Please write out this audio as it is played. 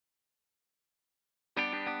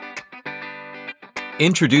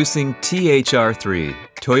Introducing T-HR3,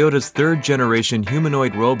 Toyota's third-generation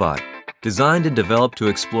humanoid robot, designed and developed to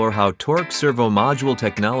explore how torque servo module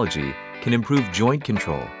technology can improve joint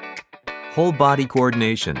control, whole body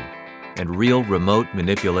coordination, and real remote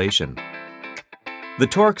manipulation. The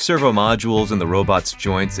torque servo modules in the robot's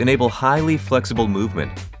joints enable highly flexible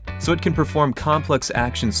movement, so it can perform complex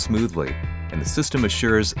actions smoothly, and the system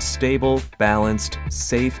assures stable, balanced,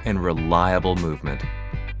 safe, and reliable movement.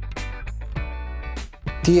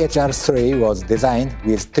 T-HR3 was designed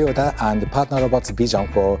with Toyota and partner robots' vision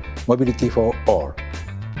for mobility for all.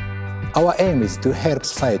 Our aim is to help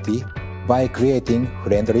society by creating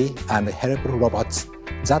friendly and helpful robots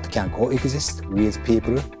that can coexist with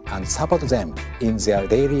people and support them in their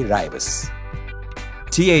daily lives.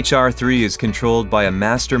 T-HR3 is controlled by a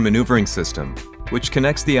master maneuvering system, which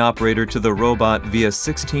connects the operator to the robot via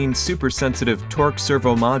 16 super-sensitive torque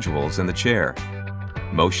servo modules in the chair,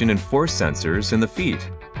 motion and force sensors in the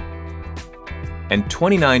feet, and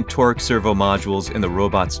 29 torque servo modules in the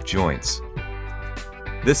robot's joints.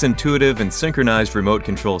 This intuitive and synchronized remote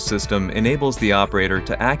control system enables the operator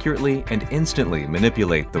to accurately and instantly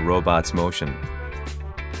manipulate the robot's motion.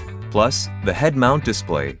 Plus, the head mount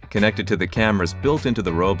display connected to the cameras built into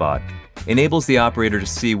the robot enables the operator to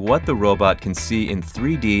see what the robot can see in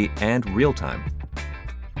 3D and real time.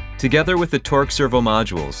 Together with the torque servo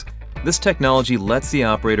modules, this technology lets the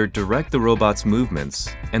operator direct the robot's movements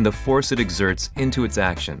and the force it exerts into its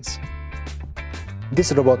actions.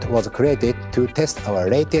 This robot was created to test our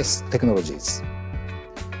latest technologies.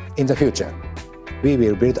 In the future, we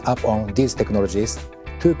will build up on these technologies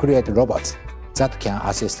to create robots that can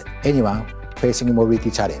assist anyone facing mobility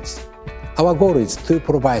challenge. Our goal is to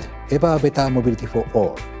provide ever better mobility for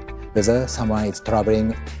all, whether someone is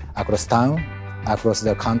traveling across town, across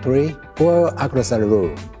the country, or across the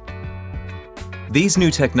room. These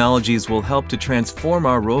new technologies will help to transform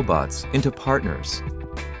our robots into partners.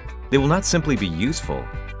 They will not simply be useful,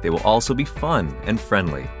 they will also be fun and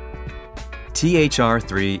friendly.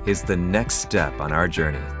 T-HR3 is the next step on our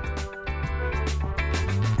journey.